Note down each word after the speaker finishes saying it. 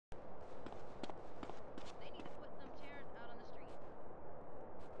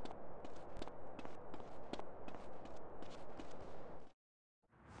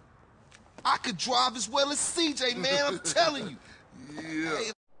could drive as well as CJ, man, I'm telling you. Yeah.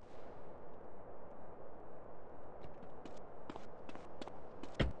 Hey,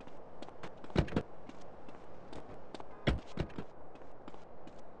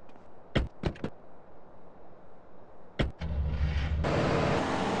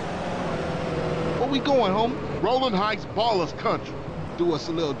 where we going, homie? Rolling Heights, Ballers Country. Do us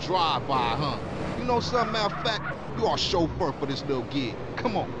a little drive-by, huh? You know something, matter of fact, you are chauffeur for this little gig.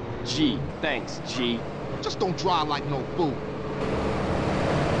 Come on. G, thanks, G. Just don't drive like no fool.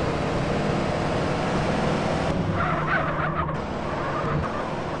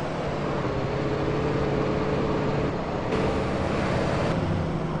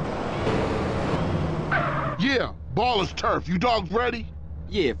 Yeah, Ballers Turf. You dogs ready?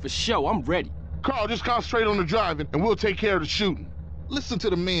 Yeah, for sure, I'm ready. Carl, just concentrate on the driving, and we'll take care of the shooting. Listen to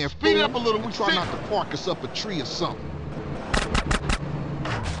the man, Speed fool. up a little, We we try sit. not to park us up a tree or something.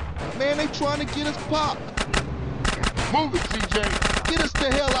 Man, they trying to get us popped. Move it, CJ. Get us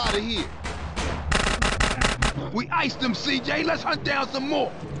the hell out of here. We iced them, CJ. Let's hunt down some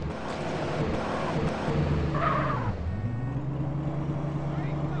more.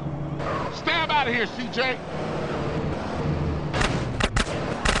 Stab out of here, CJ.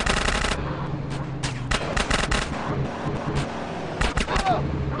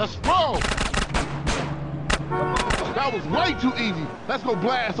 Let's roll. That was way too easy. Let's go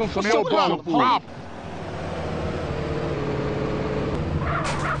blast on some So hellballer food. Rob.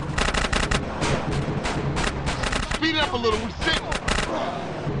 Speed it up a little. We sitting.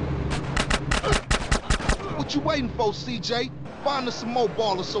 What you waiting for, CJ? Find us some more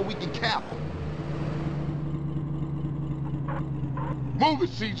ballers so we can cap them. Move it,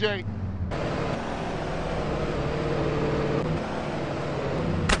 CJ.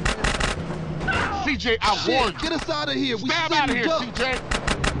 CJ, I warned you. Get us out of here. Stab we out of here, sitting ducks. CJ.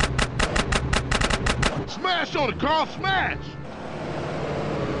 Smash on it, Carl. Smash.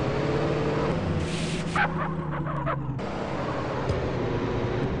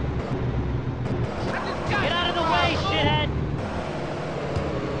 Get out of the way, shithead!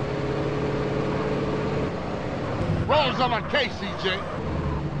 Rolls on my case, CJ.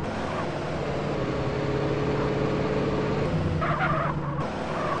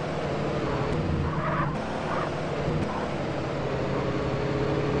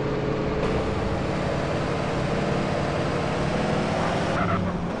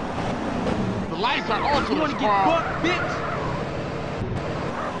 The lights are on to You wanna the get car. caught, bitch?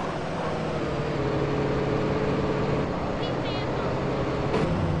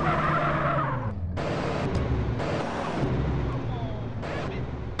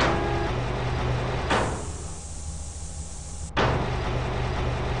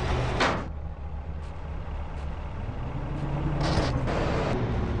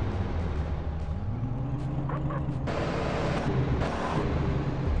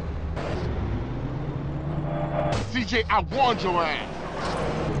 CJ, I warned your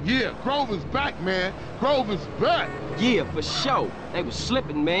ass. Yeah, Grove is back, man. Grove is back. Yeah, for sure. They was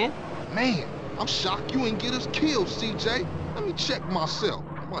slipping, man. Man, I'm shocked you ain't get us killed, CJ. Let me check myself.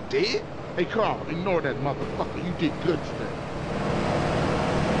 Am I dead? Hey, Carl, ignore that motherfucker. You did good today.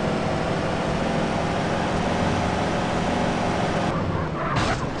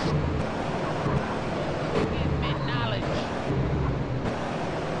 Give me knowledge.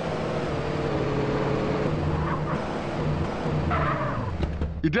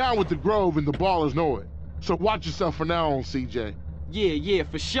 You're down with the Grove and the Ballers know it. So watch yourself from now on, CJ. Yeah,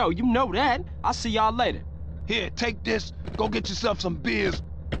 for sure. You know that. I'll see y'all later. Here, take this. Go get yourself some beers.